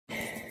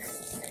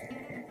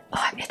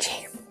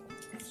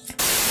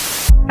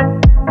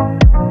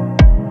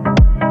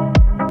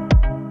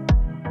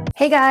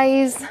Hey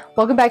guys,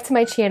 welcome back to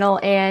my channel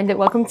and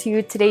welcome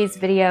to today's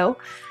video.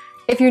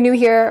 If you're new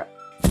here,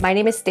 my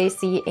name is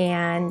Stacy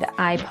and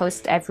I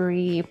post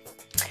every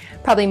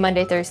probably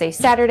Monday, Thursday,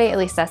 Saturday. At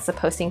least that's the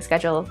posting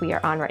schedule we are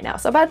on right now.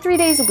 So about 3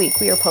 days a week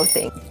we are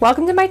posting.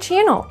 Welcome to my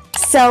channel.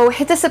 So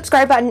hit the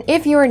subscribe button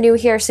if you are new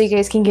here so you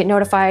guys can get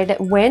notified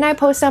when I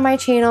post on my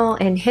channel,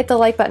 and hit the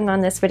like button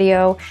on this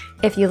video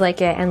if you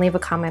like it and leave a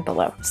comment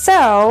below.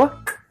 So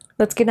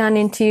let's get on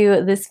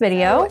into this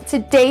video.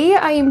 Today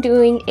I am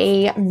doing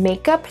a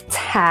makeup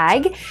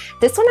tag.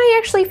 This one I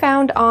actually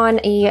found on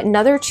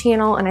another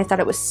channel and I thought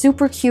it was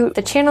super cute.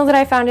 The channel that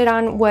I found it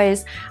on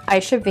was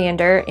Aisha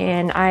Vander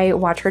and I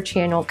watch her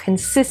channel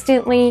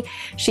consistently.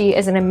 She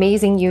is an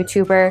amazing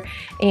YouTuber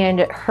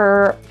and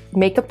her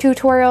makeup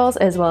tutorials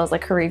as well as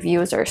like her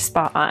reviews are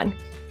spot on.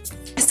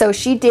 So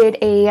she did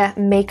a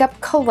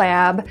makeup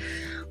collab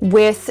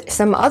with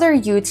some other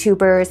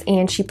YouTubers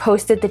and she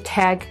posted the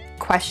tag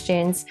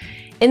questions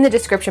in the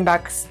description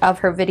box of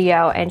her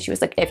video, and she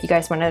was like, if you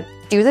guys want to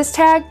do this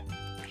tag,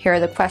 here are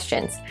the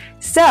questions.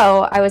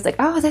 So I was like,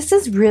 oh, this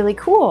is really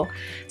cool.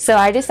 So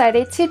I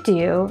decided to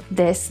do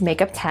this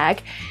makeup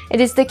tag. It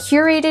is the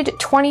Curated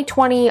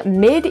 2020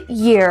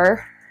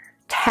 mid-year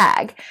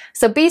tag.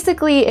 So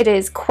basically it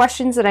is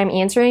questions that I'm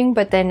answering,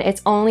 but then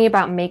it's only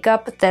about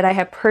makeup that I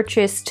have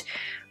purchased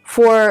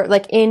for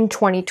like in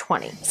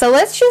 2020. So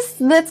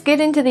let's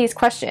get into these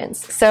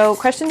questions. So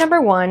question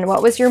number one,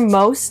 what was your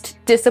most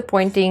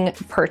disappointing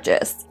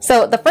purchase?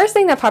 So the first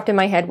thing that popped in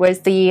my head was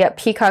the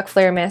Peacock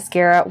Flare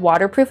Mascara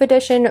Waterproof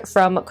Edition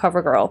from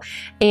CoverGirl.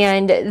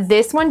 And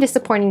this one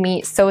disappointed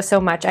me so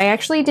much. I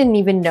actually didn't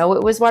even know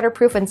it was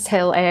waterproof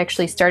until I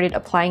actually started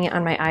applying it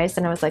on my eyes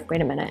and I was like,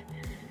 wait a minute.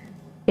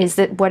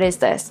 What is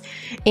this?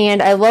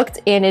 And I looked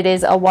and it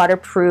is a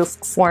waterproof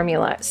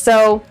formula.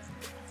 So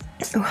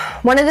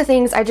one of the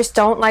things, I just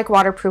don't like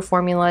waterproof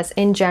formulas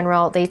in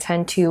general. They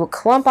tend to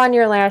clump on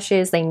your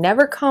lashes, they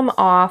never come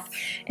off,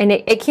 and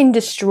it can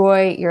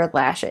destroy your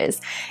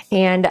lashes.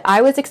 And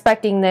I was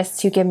expecting this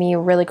to give me a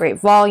really great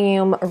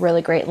volume, a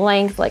really great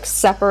length, like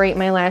separate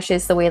my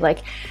lashes the way, like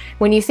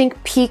when you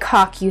think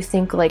Peacock, you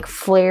think like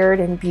flared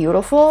and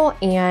beautiful,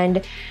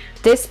 and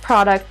this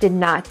product did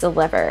not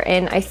deliver.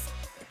 And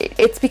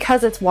it's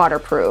because it's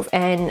waterproof,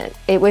 and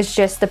it was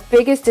just the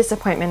biggest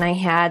disappointment I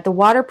had. The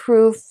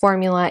waterproof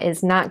formula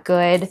is not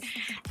good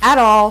at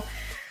all.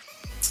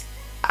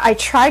 I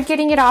tried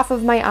getting it off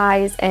of my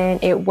eyes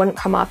and it wouldn't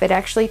come off. It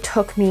actually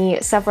took me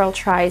several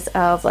tries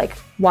of like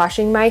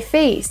washing my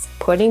face,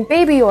 putting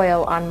baby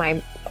oil on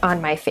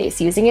my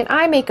face, using an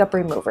eye makeup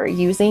remover,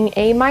 using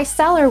a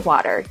micellar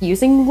water,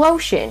 using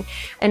lotion,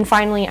 and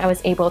finally I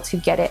was able to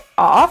get it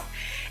off.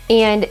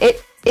 And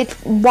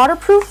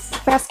waterproof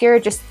mascara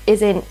just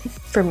isn't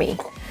for me.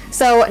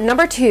 So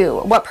number two,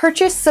 what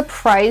purchase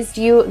surprised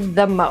you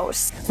the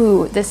most?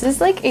 Ooh, this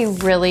is like a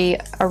really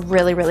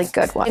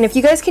good one. And if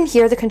you guys can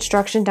hear the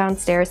construction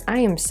downstairs, I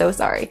am so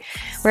sorry.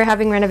 We're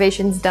having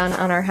renovations done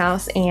on our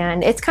house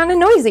and it's kind of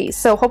noisy.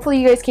 So hopefully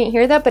you guys can't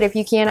hear that, but if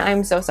you can,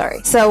 I'm so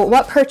sorry. So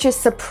what purchase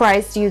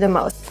surprised you the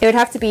most? It would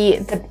have to be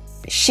the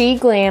She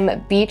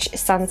Glam Beach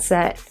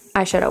Sunset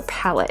eyeshadow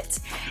palette.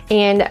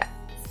 And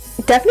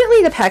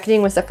definitely the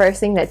packaging was the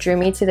first thing that drew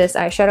me to this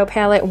eyeshadow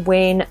palette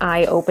when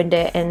I opened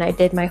it, and I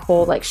did my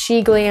whole like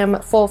She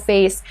Glam full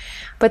face.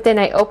 But then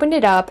I opened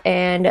it up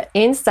and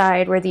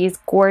inside were these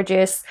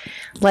gorgeous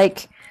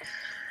like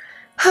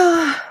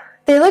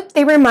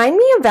they remind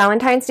me of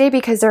Valentine's Day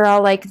because they're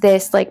all like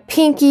this like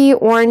pinky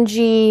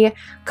orangey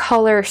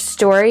color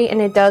story,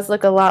 and it does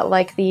look a lot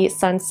like the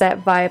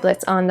sunset vibe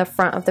that's on the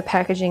front of the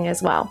packaging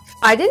as well.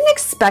 I didn't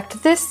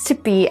expect this to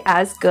be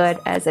as good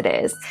as it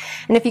is.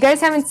 And if you guys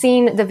haven't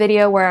seen the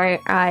video where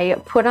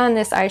I put on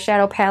this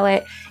eyeshadow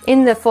palette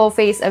in the full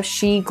face of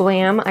She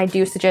Glam, I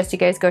do suggest you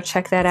guys go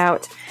check that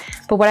out.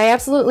 But what I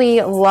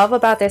absolutely love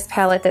about this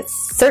palette that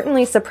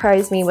certainly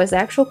surprised me was the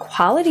actual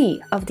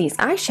quality of these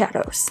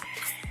eyeshadows.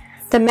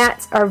 The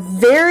mattes are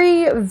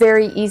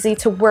very easy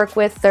to work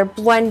with. They're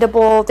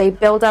blendable, they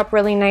build up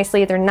really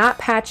nicely, they're not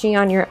patchy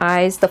on your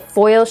eyes. The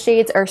foil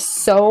shades are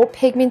so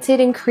pigmented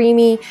and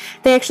creamy.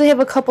 They actually have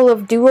a couple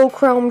of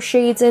duochrome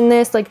shades in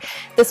this. Like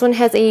this one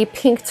has a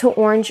pink to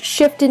orange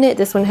shift in it,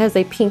 this one has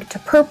a pink to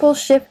purple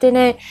shift in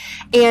it.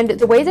 And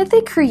the way that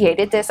they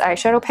created this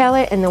eyeshadow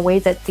palette and the way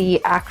that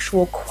the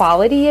actual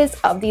quality is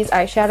of these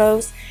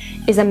eyeshadows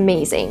is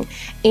amazing.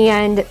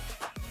 And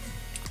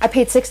I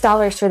paid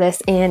 $6 for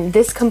this and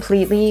this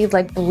completely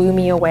like blew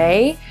me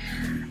away.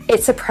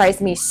 It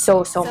surprised me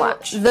so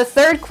much. The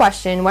third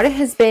question, what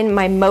has been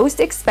my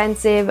most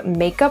expensive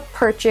makeup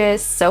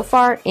purchase so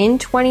far in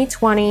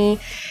 2020?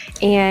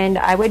 And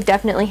I would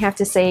definitely have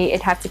to say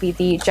it'd have to be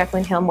the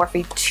Jaclyn Hill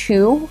Morphe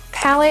 2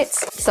 palette.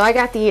 So I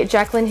got the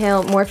Jaclyn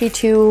Hill Morphe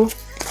 2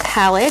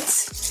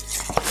 palette.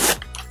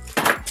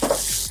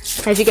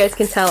 As you guys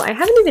can tell, I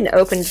haven't even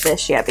opened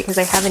this yet because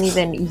I haven't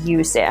even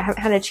used it. I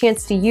haven't had a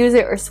chance to use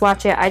it or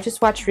swatch it. I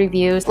just watched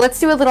reviews. Let's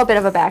do a little bit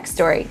of a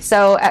backstory.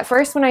 So at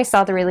first when I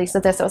saw the release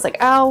of this, I was like,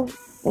 oh,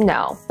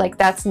 no, like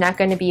that's not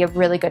going to be a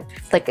really good,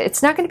 like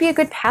it's not going to be a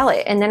good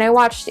palette. And then I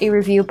watched a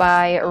review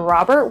by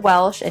Robert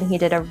Welsh, and he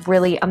did a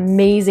really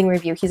amazing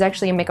review. He's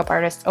actually a makeup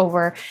artist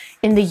over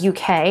in the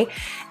UK,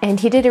 and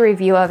he did a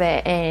review of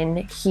it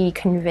and he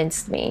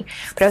convinced me.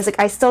 But I was like,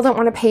 I still don't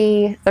want to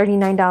pay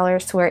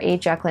 $39 to wear a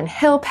Jaclyn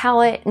Hill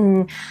palette,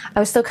 and I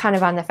was still kind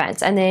of on the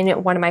fence. And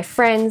then one of my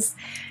friends,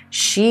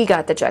 she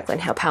got the Jaclyn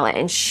Hill palette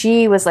and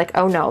she was like,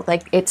 oh no,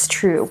 like it's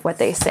true what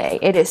they say.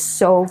 It is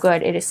so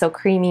good. It is so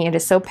creamy. It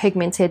is so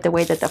pigmented. The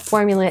way that the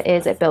formula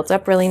is, it builds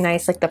up really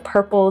nice. Like the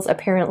purples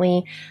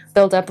apparently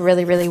build up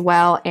really, really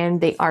well,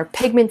 and they are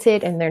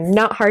pigmented and they're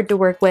not hard to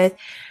work with.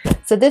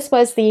 So this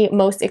was the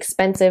most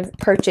expensive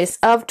purchase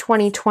of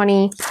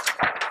 2020.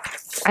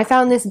 I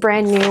found this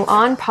brand new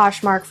on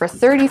Poshmark for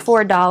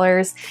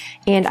 $34,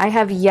 and I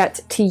have yet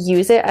to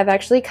use it. I've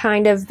actually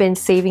kind of been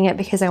saving it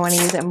because I want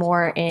to use it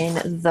more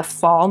in the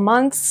fall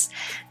months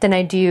than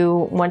I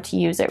do want to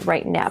use it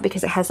right now,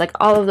 because it has like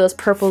all of those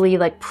purpley,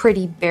 like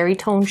pretty berry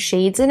tone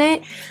shades in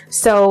it.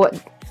 So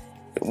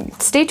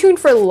stay tuned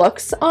for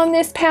looks on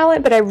this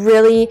palette, but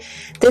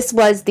this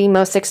was the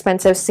most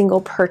expensive single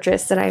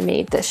purchase that I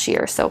made this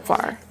year so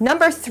far.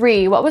 Number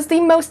 3, what was the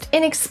most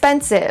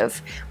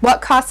inexpensive?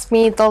 What cost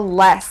me the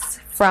less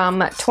from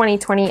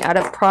 2020 out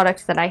of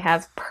products that I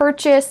have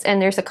purchased? And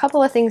there's a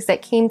couple of things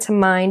that came to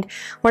mind.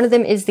 One of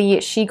them is the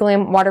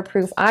SheGlam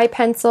waterproof eye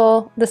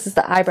pencil. This is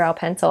the eyebrow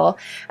pencil.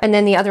 And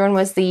then the other one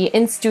was the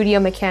In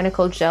Studio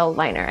mechanical gel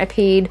liner. I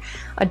paid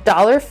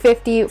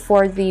 $1.50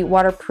 for the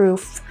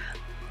waterproof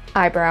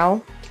eyebrow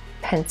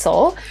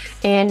pencil,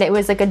 and it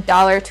was like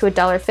 $1 to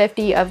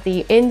 $1.50 of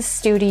the In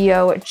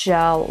Studio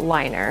gel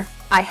liner.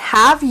 I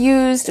have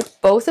used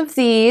both of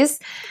these.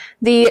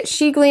 The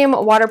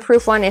SheGlam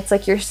waterproof one, it's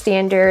like your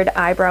standard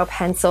eyebrow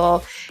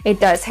pencil. It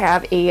does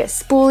have a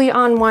spoolie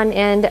on one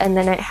end, and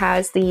then it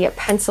has the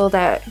pencil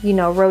that, you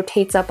know,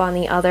 rotates up on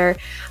the other.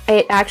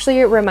 It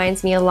actually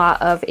reminds me a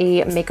lot of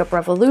a Makeup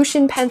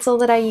Revolution pencil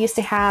that I used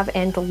to have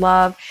and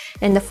love,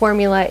 and the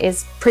formula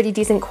is pretty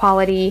decent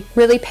quality,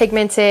 really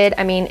pigmented.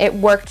 I mean, it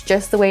worked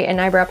just the way an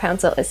eyebrow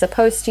pencil is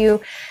supposed to.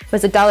 It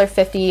was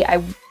 $1.50.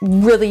 I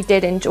really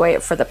did enjoy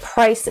it for the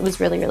price. It was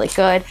really, really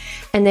good.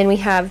 And then we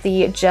have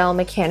the gel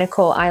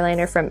mechanical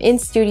eyeliner from In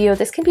Studio.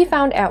 This can be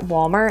found at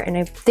Walmart, and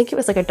I think it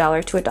was like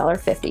 $1 to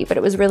 $1.50, but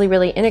it was really,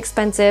 really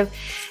inexpensive.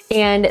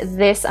 And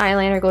this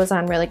eyeliner goes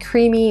on really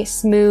creamy,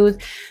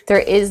 smooth. There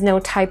is no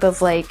type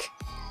of like,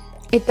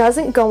 it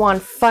doesn't go on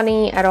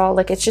funny at all.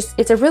 Like it's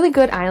a really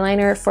good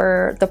eyeliner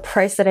for the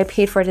price that I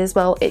paid for it as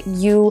well.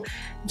 You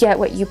get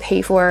what you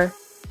pay for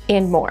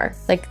and more.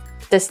 Like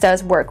this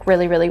does work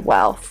really, really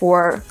well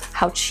for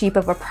how cheap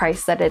of a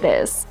price that it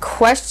is.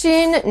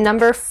 Question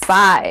number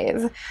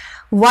 5.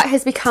 What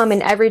has become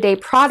an everyday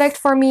product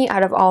for me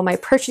out of all my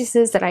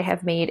purchases that I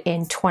have made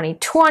in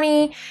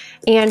 2020?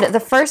 And the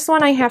first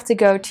one I have to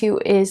go to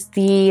is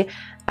the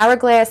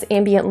Hourglass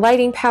Ambient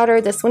Lighting Powder.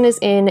 This one is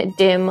in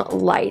dim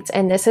light,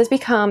 and this has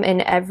become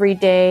an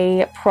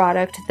everyday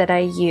product that I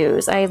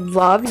use. I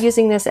love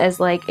using this as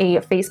like a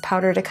face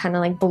powder to kind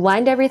of like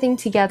blend everything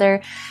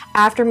together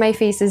after my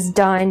face is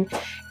done,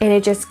 and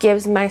it just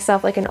gives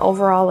myself like an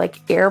overall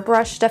like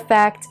airbrushed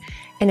effect,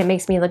 and it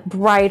makes me look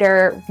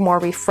brighter, more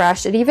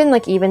refreshed. It even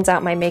like evens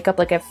out my makeup.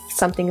 Like if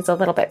something's a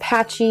little bit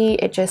patchy,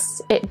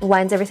 it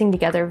blends everything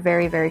together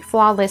very, very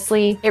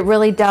flawlessly. It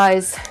really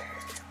does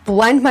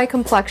blend my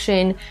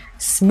complexion,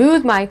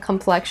 smooth my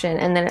complexion,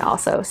 and then it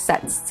also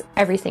sets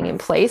everything in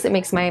place. It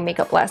makes my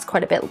makeup last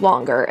quite a bit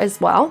longer as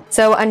well.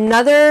 So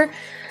another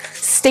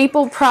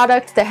staple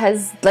product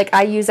that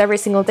I use every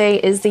single day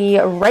is the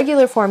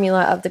regular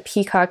formula of the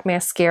Peacock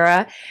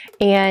mascara,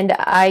 and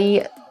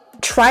I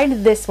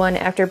tried this one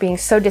after being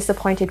so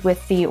disappointed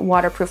with the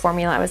waterproof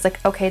formula. I was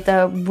like, okay,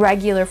 the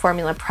regular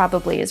formula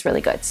probably is really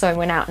good. So I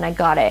went out and I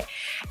got it,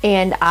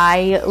 and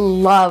I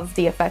love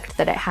the effect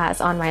that it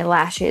has on my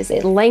lashes.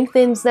 It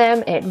lengthens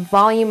them, it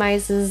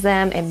volumizes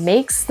them, it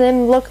makes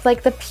them look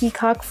like the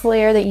peacock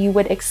flare that you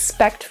would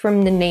expect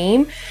from the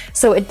name.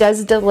 So it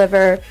does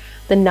deliver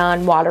the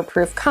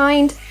non-waterproof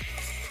kind.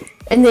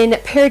 And then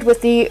paired with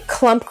the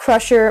Clump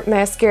Crusher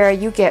mascara,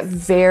 you get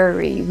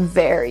very,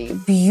 very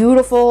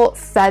beautiful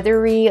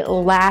feathery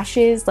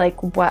lashes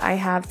like what I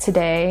have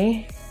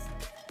today.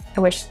 I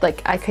wish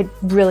like I could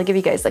really give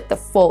you guys like the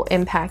full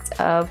impact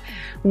of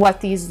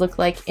what these look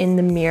like in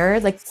the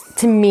mirror. Like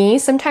to me,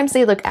 sometimes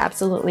they look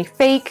absolutely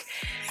fake,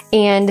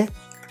 and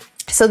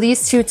so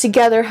these two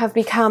together have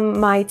become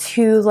my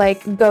two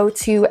like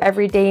go-to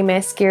everyday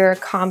mascara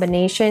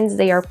combinations.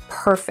 They are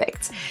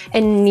perfect,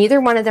 and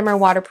neither one of them are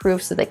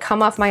waterproof, so they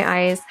come off my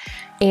eyes,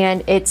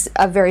 and it's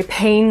a very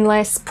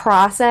painless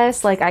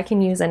process. Like I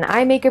can use an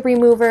eye makeup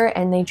remover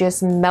and they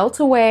just melt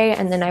away,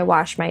 and then I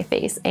wash my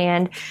face.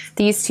 And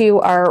these two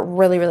are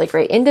really, really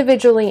great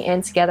individually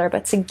and together,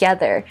 but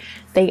together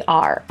they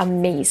are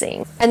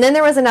amazing. And then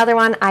there was another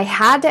one I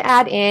had to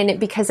add in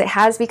because it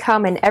has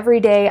become an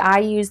everyday. I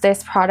use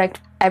this product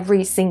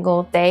every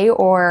single day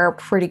or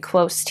pretty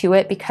close to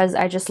it because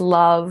I just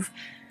love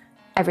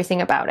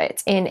everything about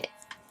it. And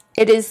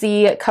It is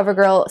the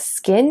CoverGirl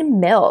Skin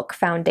Milk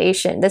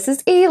Foundation. This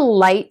is a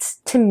light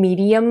to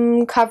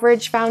medium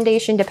coverage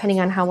foundation,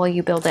 depending on how well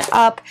you build it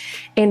up.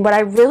 And what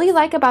I really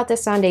like about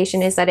this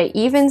foundation is that it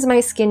evens my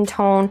skin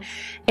tone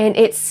and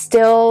it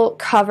still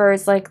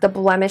covers like the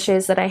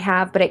blemishes that I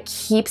have, but it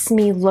keeps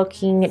me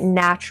looking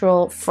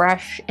natural,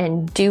 fresh,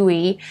 and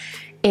dewy.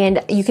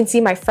 And you can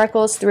see my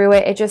freckles through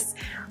it.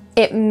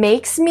 It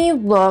makes me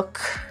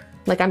look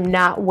like I'm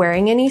not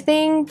wearing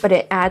anything, but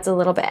it adds a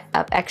little bit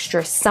of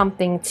extra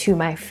something to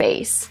my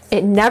face.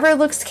 It never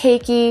looks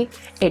cakey,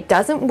 it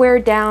doesn't wear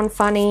down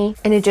funny,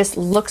 and it just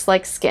looks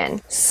like skin.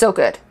 So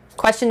good.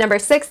 Question number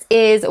 6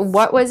 is,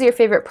 what was your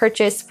favorite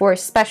purchase for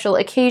special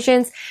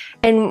occasions?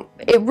 And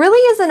it really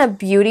isn't a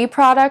beauty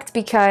product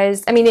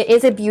because, I mean, it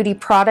is a beauty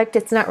product.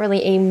 It's not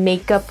really a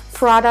makeup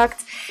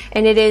product.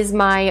 And it is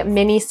my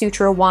mini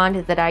suture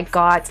wand that I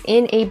got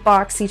in a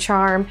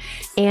BoxyCharm.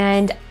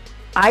 And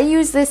I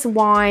use this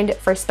wand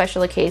for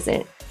special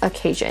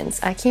occasions.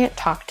 I can't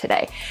talk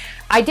today.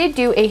 I did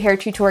do a hair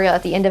tutorial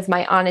at the end of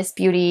my Honest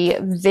Beauty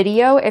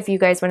video. If you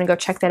guys want to go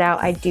check that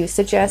out, I do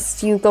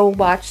suggest you go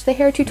watch the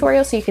hair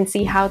tutorial so you can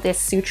see how this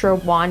suture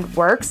wand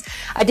works.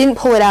 I didn't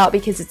pull it out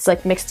because it's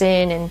like mixed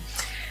in and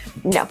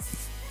no.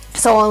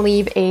 So I'll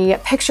leave a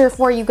picture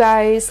for you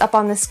guys up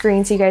on the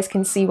screen so you guys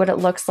can see what it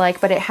looks like.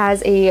 But it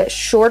has a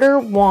shorter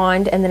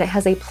wand and then it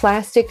has a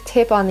plastic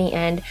tip on the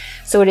end.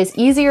 So it is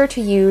easier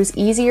to use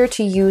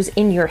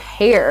in your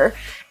hair.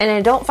 And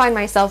I don't find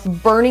myself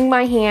burning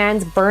my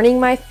hands, burning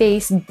my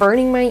face,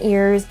 burning my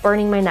ears,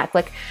 burning my neck.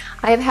 Like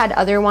I have had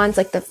other ones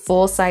like the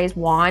full-size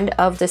wand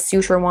of the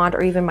suture wand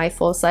or even my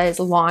full-size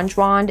Longe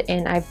wand,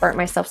 and I've burnt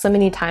myself so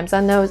many times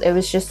on those. It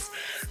was just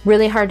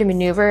really hard to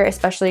maneuver,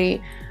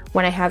 especially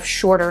when I have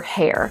shorter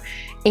hair.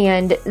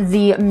 And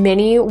the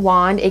mini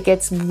wand, it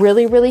gets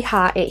really, really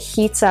hot. It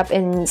heats up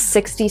in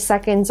 60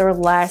 seconds or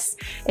less.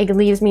 It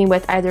leaves me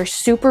with either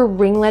super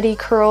ringletty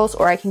curls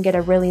or I can get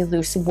a really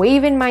loose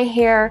wave in my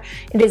hair.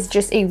 It is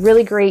just a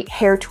really great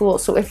hair tool.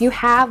 So if you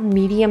have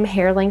medium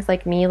hair length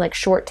like me, like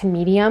short to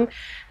medium,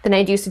 then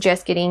I do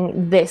suggest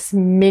getting this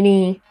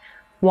mini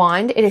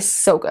wand. It is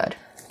so good.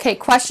 Okay,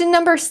 question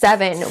number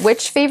 7.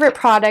 Which favorite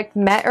product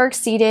met or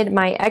exceeded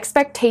my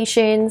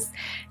expectations?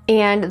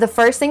 And the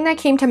first thing that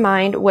came to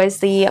mind was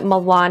the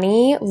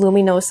Milani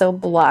Luminoso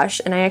blush.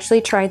 And I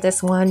actually tried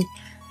this one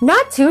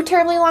not too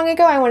terribly long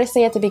ago. I want to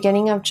say at the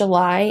beginning of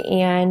July.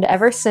 And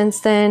ever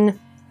since then,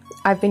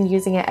 I've been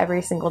using it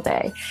every single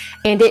day.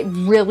 And it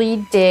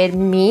really did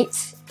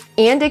meet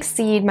and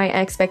exceed my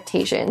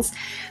expectations.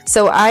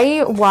 So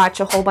I watch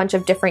a whole bunch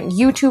of different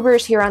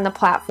YouTubers here on the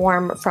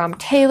platform, from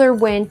Taylor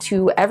Wynn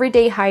to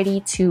Everyday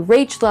Heidi to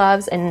Rach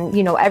Loves and,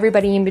 you know,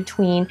 everybody in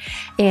between.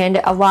 And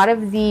a lot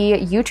of the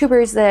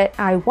YouTubers that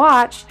I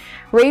watched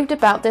raved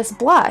about this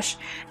blush.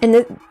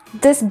 And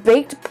this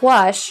baked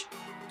blush,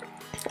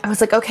 I was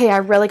like, okay, I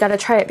really got to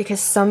try it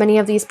because so many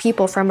of these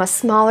people, from a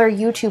smaller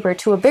YouTuber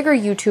to a bigger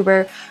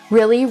YouTuber,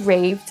 really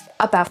raved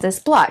about this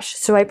blush.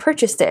 So I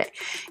purchased it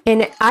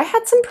and I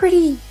had some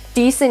pretty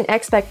decent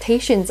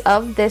expectations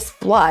of this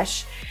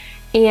blush.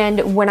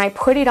 And when I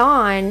put it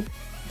on,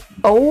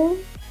 oh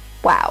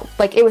wow,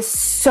 like it was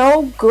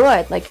so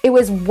good. Like it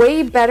was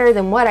way better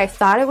than what I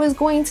thought it was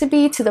going to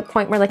be, to the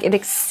point where like it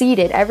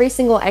exceeded every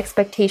single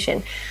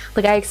expectation.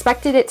 Like I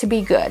expected it to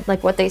be good,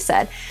 like what they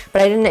said,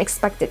 but I didn't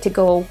expect it to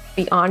go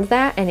beyond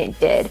that, and it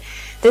did.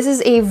 This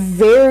is a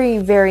very,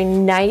 very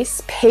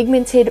nice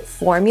pigmented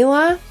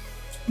formula,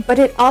 but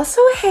it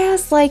also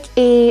has like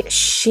a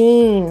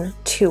sheen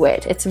to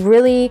it.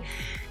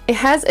 It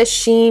has a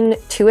sheen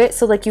to it,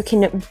 so like you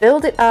can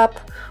build it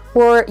up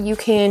or you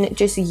can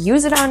just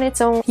use it on its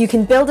own. You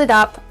can build it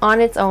up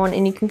on its own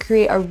and you can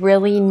create a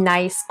really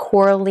nice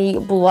corally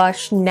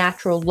blush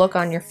natural look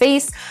on your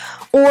face,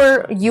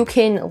 or you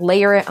can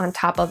layer it on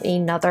top of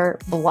another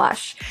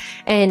blush.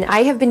 And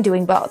I have been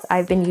doing both.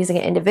 I've been using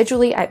it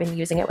individually. I've been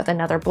using it with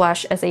another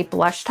blush as a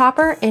blush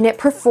topper, and it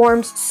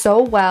performs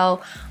so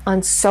well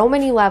on so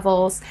many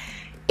levels.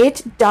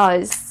 It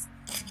does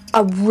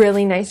a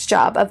really nice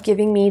job of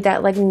giving me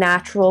that like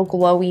natural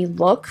glowy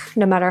look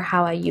no matter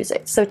how I use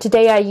it. So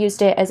today I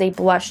used it as a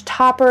blush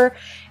topper,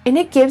 and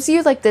it gives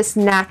you like this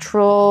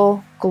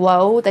natural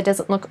glow that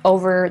doesn't look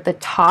over the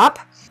top.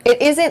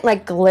 It isn't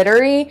like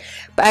glittery,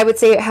 but I would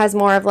say it has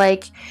more of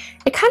like,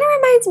 it kind of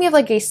reminds me of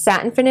like a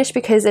satin finish,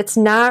 because it's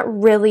not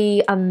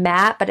really a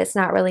matte, but it's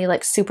not really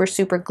like super,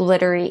 super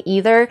glittery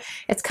either.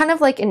 It's kind of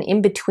like an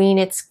in-between.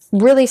 It's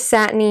really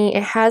satiny.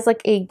 It has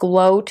like a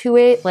glow to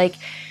it. Like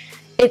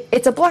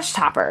it's a blush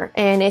topper,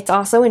 and it's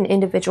also an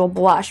individual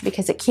blush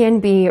because it can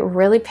be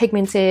really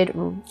pigmented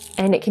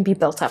and it can be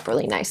built up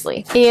really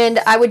nicely. And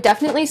I would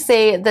definitely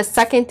say the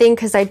second thing,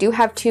 because I do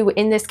have two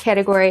in this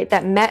category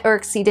that met or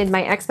exceeded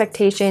my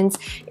expectations,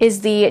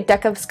 is the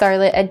Deck of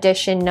Scarlet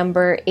edition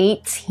number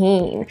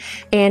 18.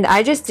 And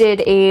I just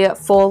did a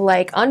full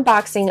like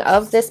unboxing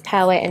of this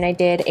palette, and I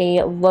did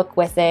a look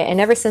with it. And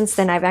ever since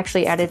then, I've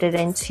actually added it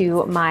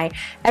into my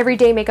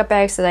everyday makeup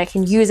bag so that I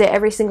can use it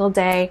every single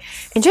day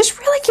and just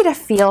really get a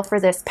feel for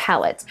this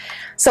palette.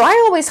 So I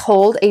always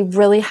hold a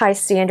really high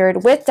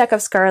standard with Deck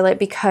of Scarlet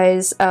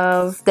because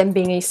of them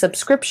being a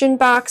subscription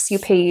box. You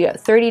pay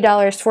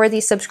 $30 for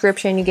the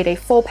subscription, you get a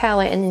full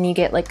palette, and then you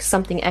get like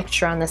something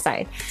extra on the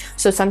side.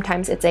 So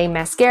sometimes it's a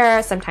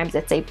mascara, sometimes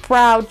it's a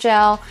brow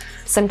gel,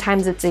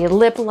 sometimes it's a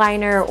lip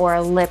liner or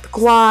a lip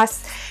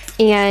gloss,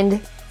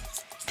 and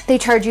they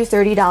charge you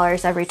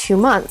 $30 every 2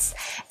 months.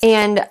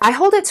 And I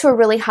hold it to a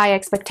really high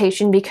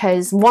expectation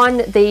because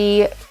one,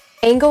 they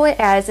angle it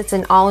as it's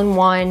an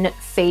all-in-one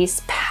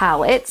face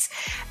palette,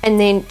 and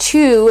then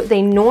two, they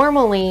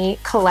normally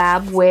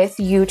collab with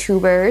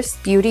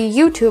YouTubers, beauty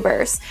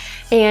YouTubers.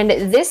 And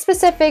this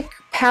specific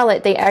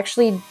palette, they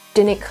actually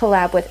didn't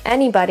collab with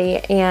anybody,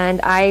 and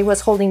I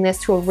was holding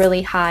this to a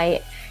really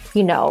high,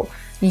 you know,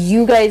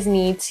 you guys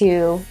need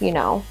to, you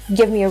know,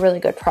 give me a really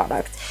good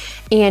product.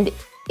 And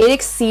it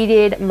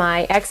exceeded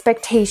my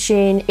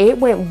expectation. It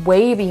went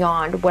way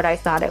beyond what I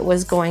thought it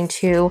was going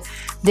to.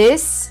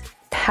 This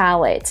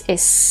palette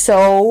is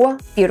so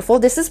beautiful.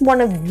 This is one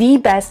of the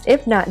best,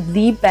 if not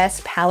the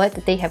best palette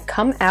that they have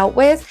come out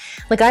with.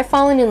 Like, I've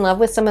fallen in love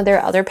with some of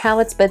their other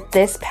palettes, but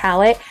this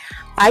palette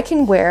I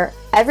can wear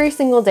every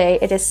single day.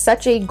 It is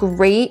such a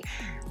great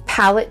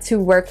palette to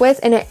work with,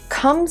 and it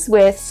comes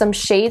with some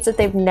shades that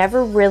they've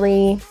never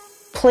really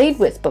played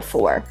with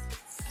before.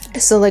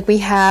 So like we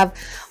have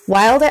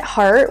Wild at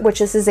Heart, which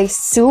this is a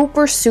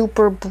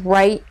super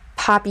bright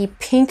poppy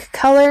pink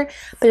color,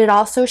 but it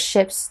also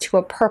shifts to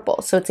a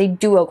purple, so it's a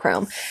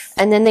duochrome.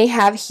 And then they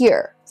have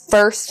here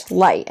First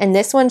Light, and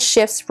this one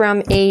shifts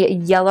from a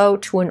yellow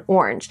to an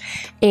orange,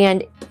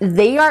 and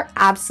they are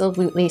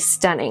absolutely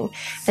stunning.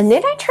 And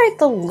then I tried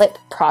the lip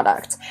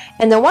product,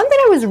 and the one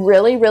that I was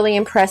really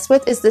impressed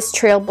with is this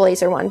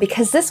Trailblazer one,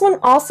 because this one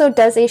also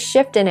does a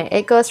shift in it.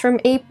 It goes from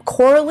a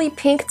corally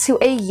pink to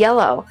a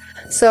yellow.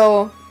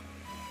 So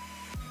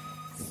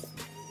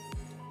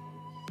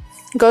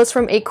goes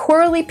from a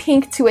corally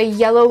pink to a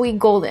yellowy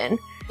golden.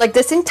 Like,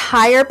 this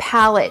entire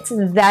palette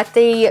that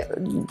they,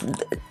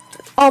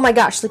 oh my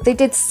gosh, like, they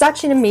did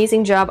such an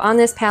amazing job on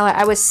this palette.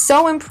 I was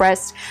so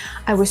impressed.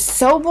 I was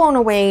so blown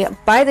away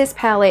by this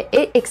palette.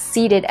 It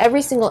exceeded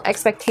every single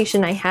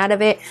expectation I had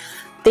of it.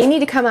 They need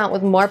to come out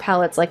with more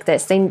palettes like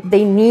this. They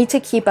need to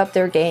keep up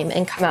their game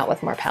and come out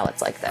with more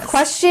palettes like this.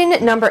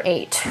 Question number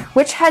 8,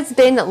 which has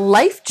been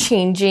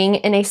life-changing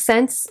in a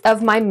sense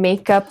of my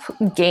makeup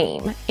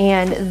game.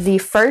 And the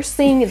first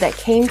thing that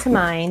came to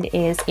mind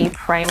is a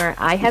primer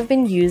I have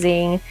been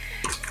using,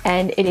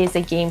 and it is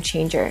a game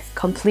changer,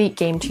 complete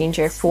game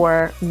changer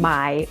for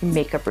my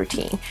makeup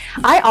routine.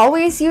 I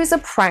always use a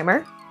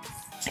primer,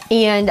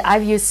 and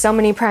I've used so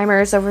many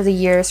primers over the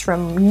years,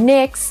 from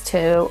NYX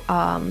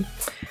to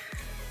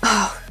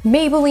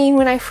Maybelline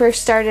when I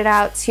first started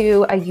out,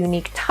 to a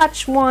Unique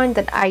Touch one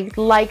that I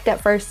liked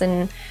at first,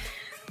 and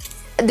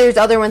there's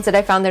other ones that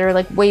I found that are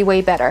like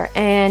way better.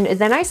 And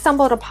then I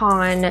stumbled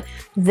upon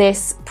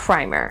this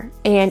primer,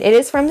 and it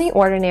is from The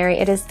Ordinary.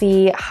 It is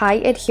the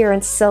High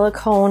Adherence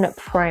Silicone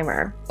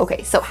Primer.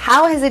 Okay, so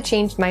how has it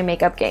changed my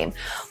makeup game?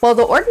 Well,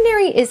 The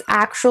Ordinary is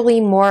actually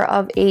more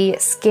of a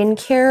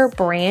skincare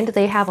brand.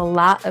 They have a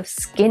lot of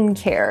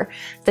skincare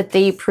that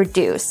they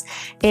produce.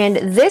 And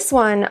this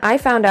one I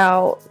found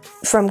out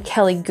from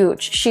Kelly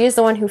Gooch. She is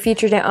the one who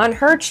featured it on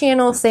her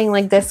channel, saying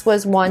like this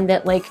was one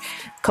that like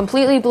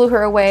completely blew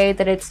her away,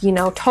 that it's, you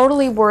know,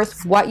 totally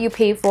worth what you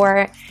pay for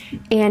it,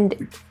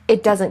 and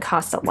it doesn't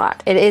cost a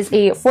lot. It is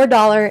a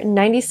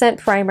 $4.90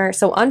 primer,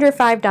 so under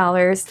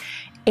 $5,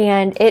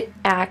 and it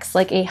acts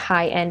like a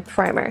high-end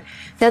primer.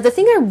 Now, the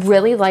thing I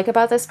really like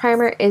about this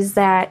primer is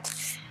that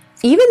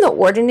even The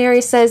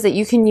Ordinary says that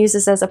you can use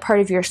this as a part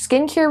of your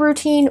skincare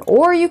routine,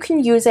 or you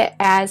can use it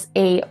as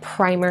a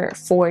primer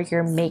for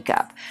your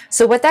makeup.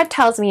 So what that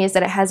tells me is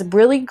that it has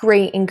really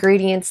great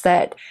ingredients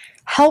that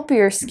help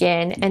your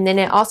skin, and then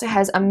it also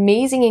has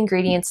amazing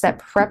ingredients that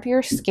prep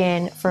your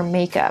skin for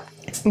makeup.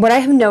 What I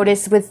have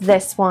noticed with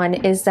this one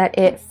is that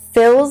it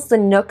fills the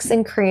nooks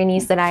and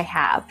crannies that I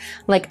have.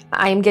 Like,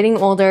 I'm getting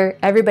older,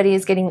 everybody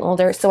is getting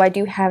older, so I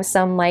do have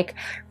some like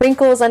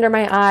wrinkles under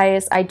my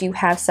eyes. I do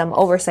have some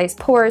oversized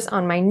pores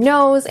on my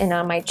nose and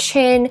on my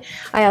chin.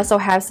 I also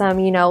have some,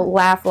 you know,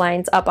 laugh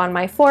lines up on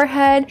my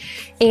forehead,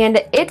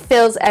 and it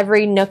fills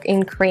every nook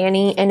and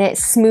cranny, and it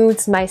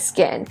smooths my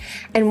skin.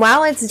 And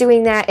while it's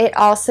doing that, it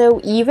also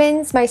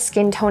evens my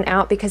skin tone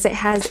out because it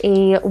has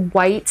a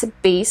white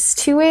base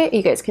to it.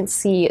 You guys can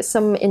see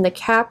some in the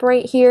cap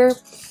right here.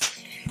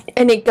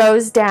 And it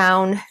goes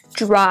down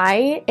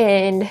dry,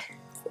 and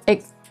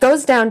it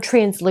goes down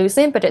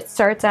translucent, but it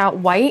starts out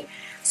white.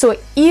 So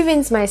it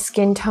evens my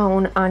skin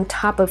tone on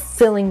top of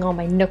filling all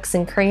my nooks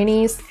and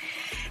crannies.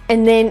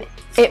 And then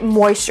it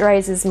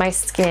moisturizes my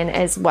skin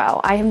as well.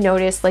 I have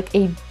noticed like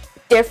a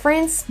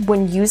difference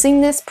when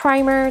using this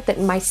primer, that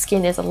my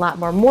skin is a lot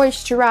more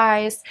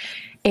moisturized,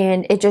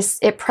 and it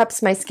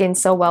preps my skin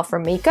so well for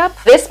makeup.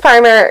 This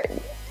primer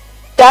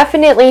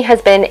definitely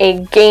has been a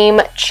game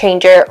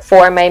changer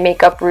for my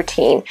makeup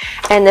routine.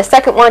 And the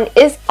second one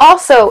is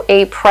also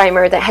a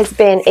primer that has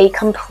been a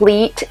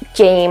complete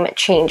game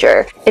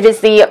changer. It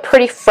is the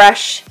Pretty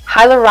Fresh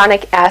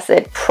Hyaluronic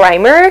Acid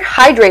Primer,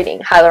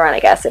 Hydrating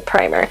Hyaluronic Acid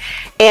Primer.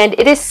 And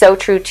it is so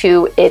true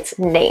to its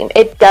name.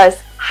 It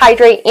does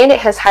hydrate and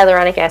it has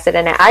hyaluronic acid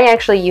in it. I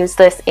actually use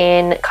this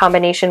in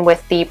combination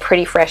with the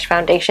Pretty Fresh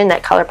foundation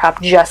that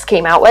ColourPop just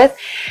came out with.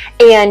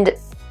 And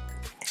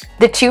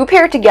the two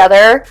paired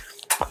together,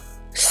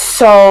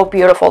 so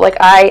beautiful.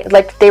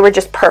 Like they were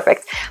just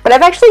perfect. But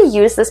I've actually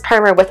used this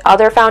primer with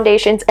other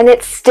foundations and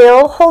it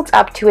still holds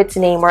up to its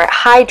name, where it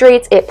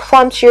hydrates, it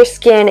plumps your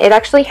skin. It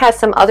actually has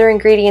some other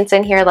ingredients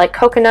in here like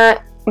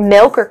coconut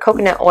milk or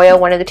coconut oil,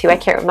 one of the two, I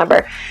can't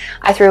remember.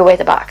 I threw away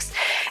the box.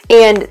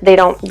 And they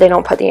don't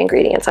put the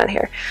ingredients on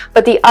here.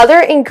 But the other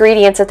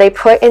ingredients that they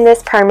put in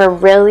this primer,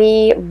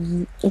 really,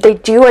 they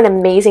do an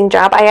amazing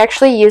job. I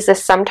actually use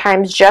this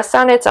sometimes just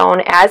on its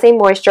own as a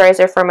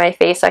moisturizer for my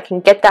face so I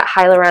can get that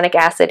hyaluronic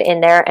acid in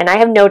there. And I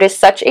have noticed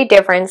such a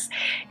difference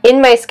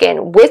in my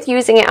skin with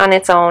using it on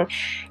its own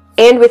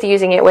and with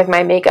using it with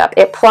my makeup.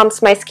 It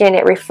plumps my skin,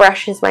 it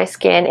refreshes my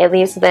skin, it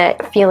leaves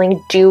it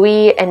feeling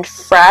dewy and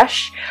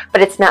fresh,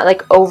 but it's not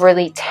like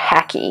overly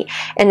tacky.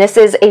 And this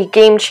is a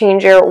game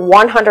changer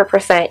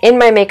 100% in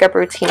my makeup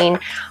routine.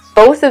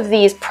 Both of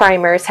these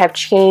primers have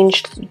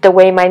changed the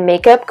way my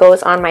makeup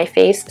goes on my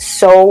face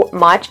so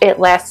much. It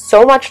lasts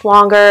so much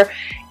longer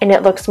and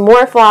it looks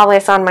more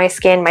flawless on my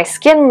skin. My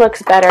skin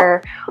looks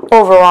better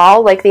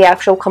overall, like the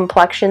actual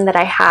complexion that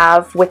I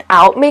have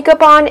without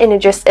makeup on, and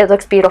it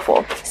looks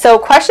beautiful. So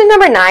question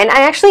number 9,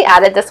 I actually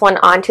added this one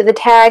onto the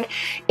tag,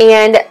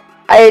 and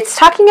it's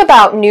talking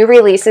about new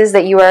releases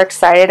that you are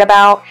excited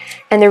about.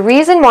 And the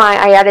reason why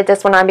I added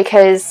this one on,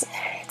 because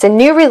it's a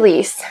new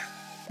release.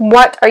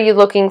 What are you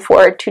looking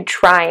forward to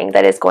trying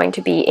that is going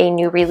to be a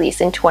new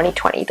release in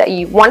 2020 that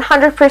you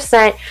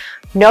 100%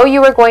 know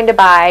you are going to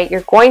buy?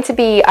 You're going to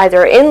be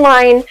either in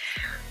line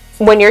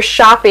when you're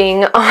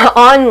shopping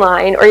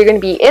online, or you're going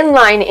to be in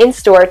line in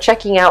store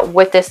checking out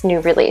with this new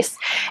release.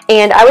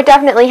 And I would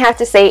definitely have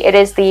to say it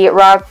is the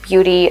Raw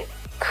Beauty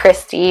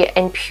Christy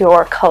and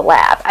Pure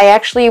collab. I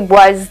actually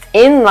was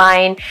in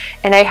line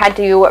and I had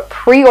to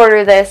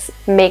pre-order this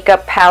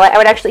makeup palette. I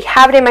would actually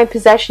have it in my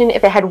possession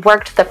if it had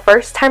worked the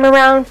first time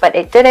around, but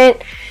it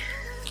didn't.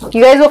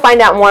 You guys will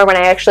find out more when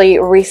I actually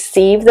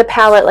receive the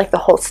palette, like the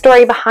whole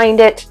story behind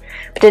it.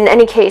 But in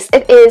any case,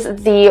 it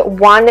is the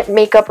one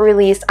makeup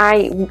release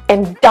I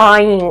am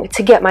dying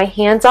to get my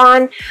hands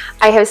on.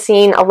 I have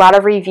seen a lot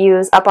of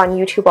reviews up on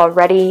YouTube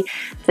already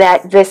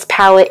that this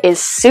palette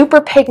is super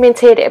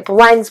pigmented, it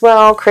blends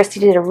well. Christy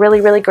did a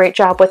really, really great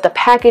job with the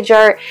package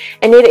art,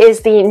 and it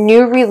is the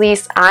new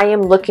release I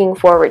am looking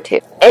forward to.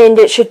 And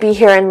it should be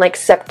here in like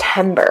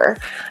September,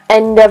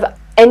 end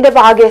of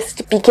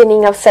August,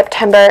 beginning of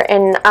September,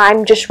 and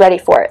I'm just ready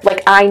for it.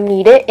 Like, I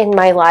need it in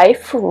my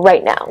life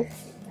right now.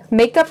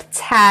 Makeup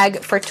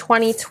tag for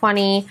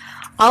 2020.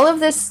 All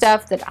of this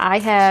stuff that I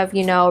have,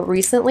 you know,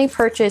 recently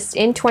purchased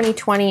in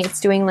 2020,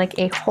 it's doing like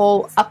a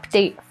whole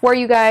update for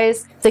you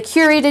guys. The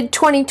Curated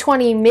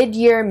 2020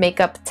 mid-year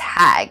makeup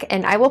tag.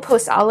 And I will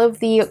post all of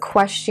the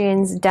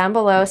questions down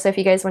below, so if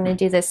you guys want to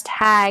do this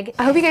tag.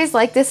 I hope you guys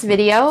like this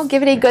video.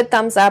 Give it a good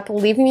thumbs up.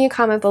 Leave me a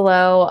comment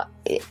below.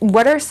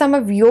 What are some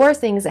of your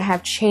things that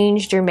have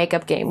changed your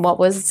makeup game? What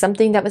was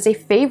something that was a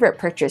favorite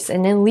purchase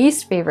and a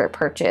least favorite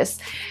purchase?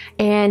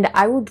 And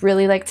I would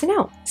really like to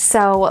know.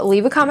 So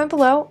leave a comment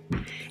below,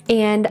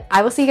 and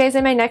I will see you guys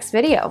in my next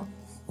video.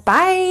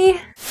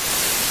 Bye!